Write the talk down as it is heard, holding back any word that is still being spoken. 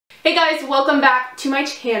Hey guys, welcome back to my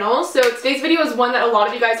channel. So today's video is one that a lot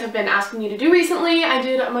of you guys have been asking me to do recently. I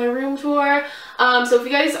did my room tour. So if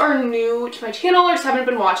you guys are new to my channel or just haven't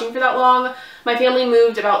been watching for that long, my family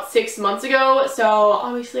moved about 6 months ago. So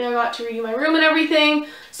obviously I got to redo my room and everything.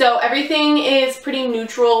 So everything is pretty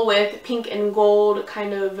neutral with pink and gold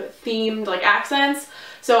kind of themed like accents.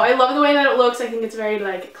 So I love the way that it looks. I think it's very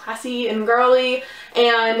like classy and girly.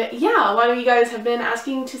 And yeah, a lot of you guys have been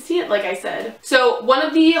asking to see it, like I said. So one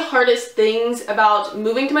of the hardest things about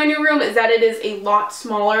moving to my new room is that it is a lot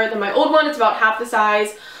smaller than my old one. It's about half the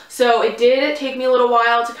size. So it did take me a little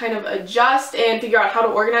while to kind of adjust and figure out how to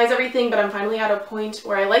organize everything, but I'm finally at a point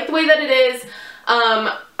where I like the way that it is.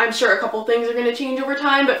 I'm sure a couple things are going to change over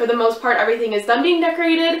time, but for the most part everything is done being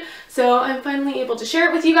decorated. So I'm finally able to share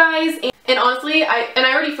it with you guys. And honestly, I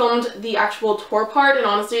already filmed the actual tour part, and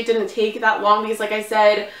honestly it didn't take that long because like I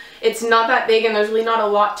said, it's not that big and there's really not a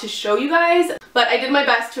lot to show you guys. But I did my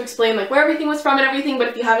best to explain like where everything was from and everything, but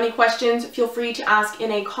if you have any questions, feel free to ask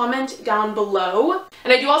in a comment down below.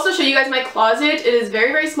 And I do also show you guys my closet. It is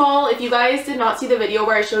very, very small. If you guys did not see the video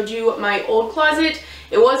where I showed you my old closet,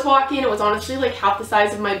 it was walk-in. It was honestly like half the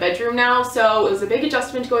size of my bedroom now, so it was a big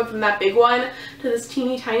adjustment going from that big one to this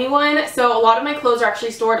teeny tiny one. So a lot of my clothes are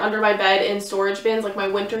actually stored under my bed in storage bins, like my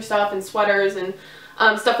winter stuff and sweaters and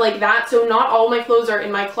stuff like that. So not all my clothes are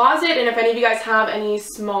in my closet, and if any of you guys have any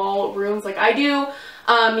small rooms like I do,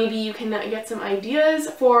 maybe you can get some ideas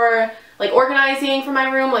for like organizing for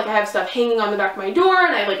my room. Like I have stuff hanging on the back of my door,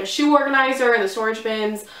 and I have like a shoe organizer and the storage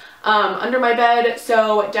bins under my bed,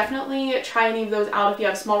 so definitely try any of those out if you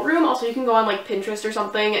have a small room. Also, you can go on like Pinterest or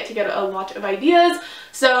something to get a lot of ideas.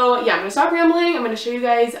 So yeah, I'm gonna stop rambling. I'm gonna show you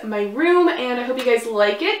guys my room, and I hope you guys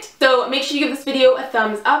like it. So make sure you give this video a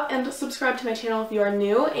thumbs up and subscribe to my channel if you are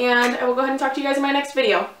new, and I will go ahead and talk to you guys in my next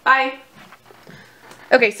video. Bye!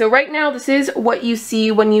 Okay, so right now this is what you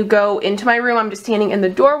see when you go into my room. I'm just standing in the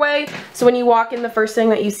doorway. So when you walk in, the first thing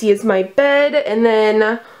that you see is my bed, and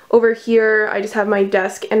then over here I just have my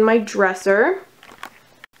desk and my dresser.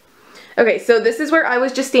 Okay, so this is where I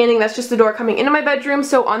was just standing. That's just the door coming into my bedroom.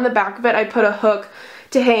 So on the back of it I put a hook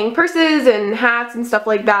to hang purses and hats and stuff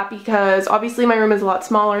like that, because obviously my room is a lot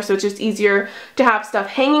smaller, so it's just easier to have stuff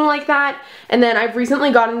hanging like that. And then I've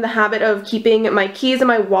recently gotten in the habit of keeping my keys and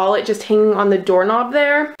my wallet just hanging on the doorknob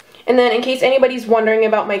there. And then in case anybody's wondering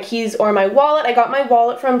about my keys or my wallet, I got my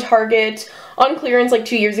wallet from Target on clearance like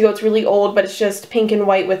 2 years ago. It's really old, but it's just pink and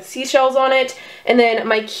white with seashells on it. And then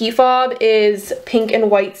my key fob is pink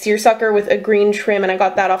and white seersucker with a green trim, and I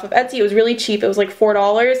got that off of Etsy. It was really cheap. It was like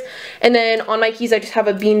 $4. And then on my keys I just have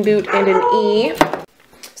a bean boot and an E.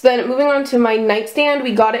 So then moving on to my nightstand,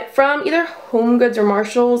 we got it from either Home Goods or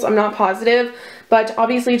Marshalls, I'm not positive, but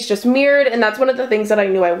obviously it's just mirrored, and that's one of the things that I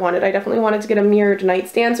knew I wanted. I definitely wanted to get a mirrored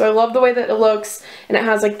nightstand, so I love the way that it looks, and it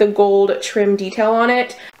has like the gold trim detail on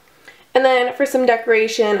it. And then for some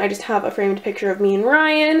decoration, I just have a framed picture of me and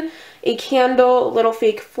Ryan, a candle, a little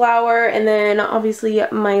fake flower, and then obviously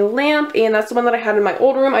my lamp, and that's the one that I had in my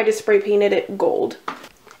old room. I just spray painted it gold.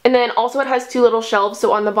 And then also it has two little shelves,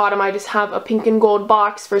 so on the bottom I just have a pink and gold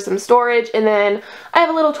box for some storage, and then I have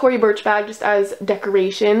a little Tory Burch bag just as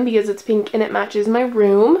decoration because it's pink and it matches my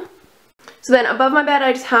room. So then above my bed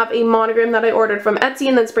I just have a monogram that I ordered from Etsy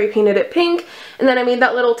and then spray painted it pink, and then I made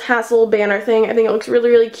that little tassel banner thing. I think it looks really,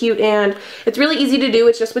 really cute, and it's really easy to do.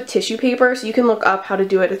 It's just with tissue paper, so you can look up how to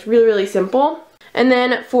do it. It's really, really simple. And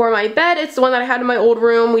then for my bed, it's the one that I had in my old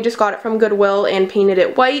room. We just got it from Goodwill and painted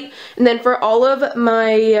it white. And then for all of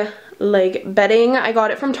my like bedding, I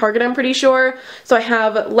got it from Target, I'm pretty sure. So I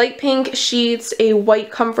have light pink sheets, a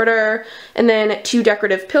white comforter, and then 2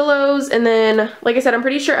 decorative pillows. And then, like I said, I'm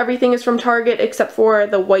pretty sure everything is from Target except for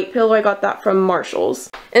the white pillow. I got that from Marshalls.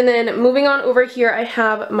 And then moving on over here, I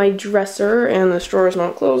have my dresser, and this drawer is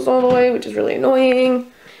not closed all the way, which is really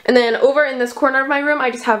annoying. And then over in this corner of my room, I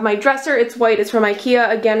just have my dresser. It's white. It's from IKEA.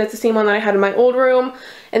 Again, it's the same one that I had in my old room.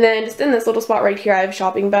 And then just in this little spot right here, I have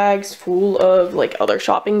shopping bags full of like other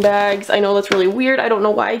shopping bags. I know that's really weird. I don't know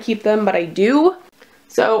why I keep them, but I do.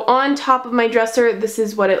 So on top of my dresser, this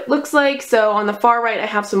is what it looks like. So on the far right, I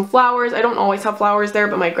have some flowers. I don't always have flowers there,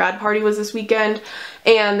 but my grad party was this weekend.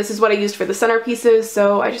 And this is what I used for the centerpieces,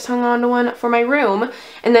 so I just hung on to one for my room.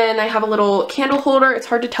 And then I have a little candle holder. It's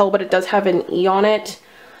hard to tell, but it does have an E on it.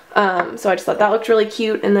 So I just thought that looked really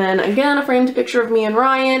cute. And then again, a framed picture of me and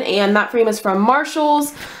Ryan, and that frame is from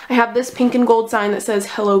Marshalls. I have this pink and gold sign that says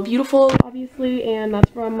 "Hello Beautiful," obviously, and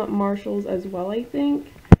that's from Marshalls as well, I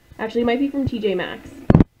think. Actually, it might be from TJ Maxx.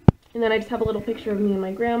 And then I just have a little picture of me and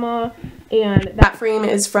my grandma, and that frame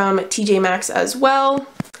is from TJ Maxx as well.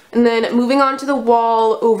 And then moving on to the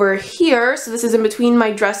wall over here, so this is in between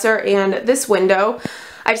my dresser and this window,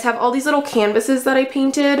 I just have all these little canvases that I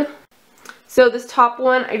painted. So this top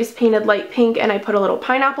one, I just painted light pink and I put a little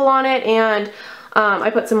pineapple on it, and I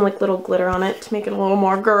put some like little glitter on it to make it a little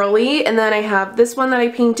more girly. And then I have this one that I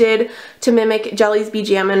painted to mimic Jelly's Be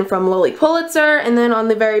Jammin' from Lily Pulitzer. And then on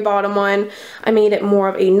the very bottom one, I made it more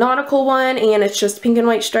of a nautical one, and it's just pink and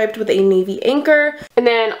white striped with a navy anchor. And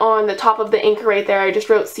then on the top of the anchor right there, I just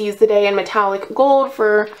wrote "Seize the Day" in metallic gold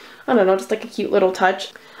for, I don't know, just like a cute little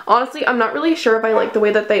touch. Honestly, I'm not really sure if I like the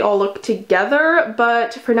way that they all look together,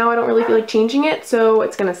 but for now I don't really feel like changing it, so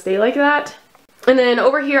it's gonna stay like that. And then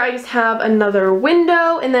over here I just have another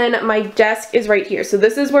window, and then my desk is right here. So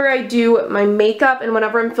this is where I do my makeup, and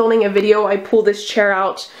whenever I'm filming a video I pull this chair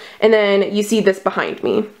out, and then you see this behind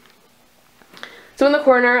me. So in the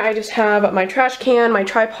corner I just have my trash can, my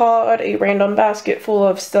tripod, a random basket full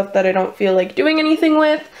of stuff that I don't feel like doing anything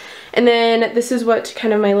with. And then this is what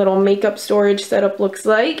kind of my little makeup storage setup looks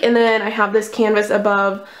like. And then I have this canvas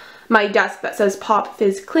above my desk that says Pop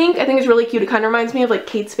Fizz Clink. I think it's really cute. It kind of reminds me of like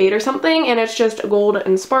Kate Spade or something, and it's just gold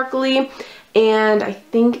and sparkly. And I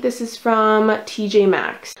think this is from TJ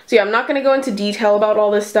Maxx. So yeah, I'm not going to go into detail about all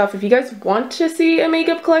this stuff. If you guys want to see a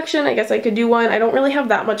makeup collection, I guess I could do one. I don't really have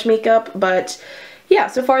that much makeup, but yeah,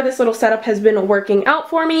 so far this little setup has been working out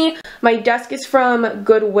for me. My desk is from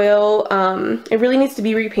Goodwill. It really needs to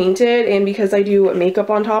be repainted, and because I do makeup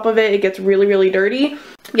on top of it, it gets really, really dirty.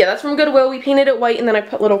 Yeah, that's from Goodwill. We painted it white, and then I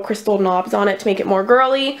put little crystal knobs on it to make it more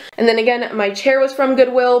girly. And then again, my chair was from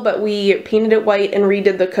Goodwill, but we painted it white and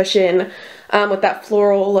redid the cushion with that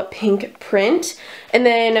floral pink print. And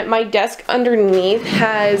then my desk underneath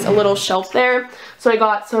has a little shelf there. So I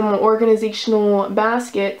got some organizational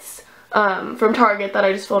baskets from Target that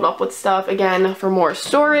I just filled up with stuff, again, for more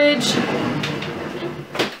storage.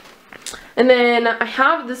 And then I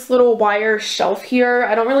have this little wire shelf here.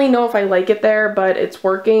 I don't really know if I like it there, but it's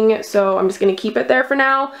working, so I'm just going to keep it there for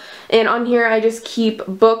now. And on here I just keep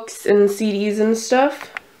books and CDs and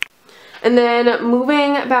stuff. And then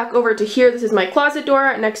moving back over to here, this is my closet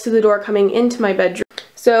door next to the door coming into my bedroom.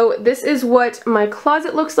 So this is what my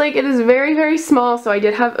closet looks like. It is very, very small, so I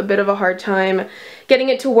did have a bit of a hard time getting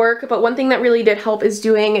it to work, but one thing that really did help is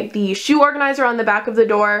doing the shoe organizer on the back of the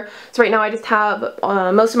door. So right now I just have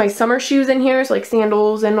most of my summer shoes in here, so like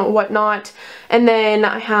sandals and whatnot, and then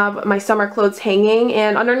I have my summer clothes hanging,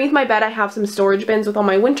 and underneath my bed I have some storage bins with all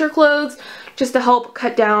my winter clothes, just to help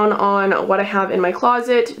cut down on what I have in my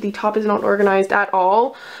closet. The top is not organized at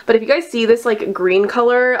all, but if you guys see this like green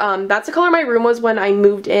color, that's the color my room was when I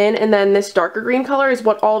moved in, and then this darker green color is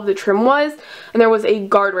what all of the trim was, and there was a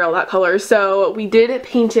guardrail that color, so we did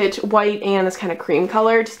paint it white and this kind of cream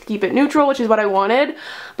color just to keep it neutral, which is what I wanted,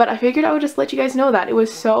 but I figured I would just let you guys know that it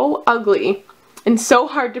was so ugly and so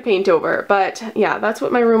hard to paint over. But yeah, that's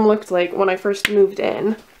what my room looked like when I first moved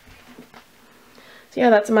in. So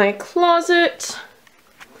yeah, that's my closet.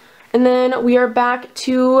 And then we are back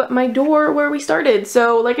to my door where we started.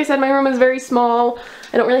 So like I said, my room is very small.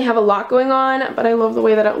 I don't really have a lot going on, but I love the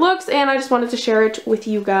way that it looks, and I just wanted to share it with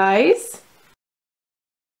you guys.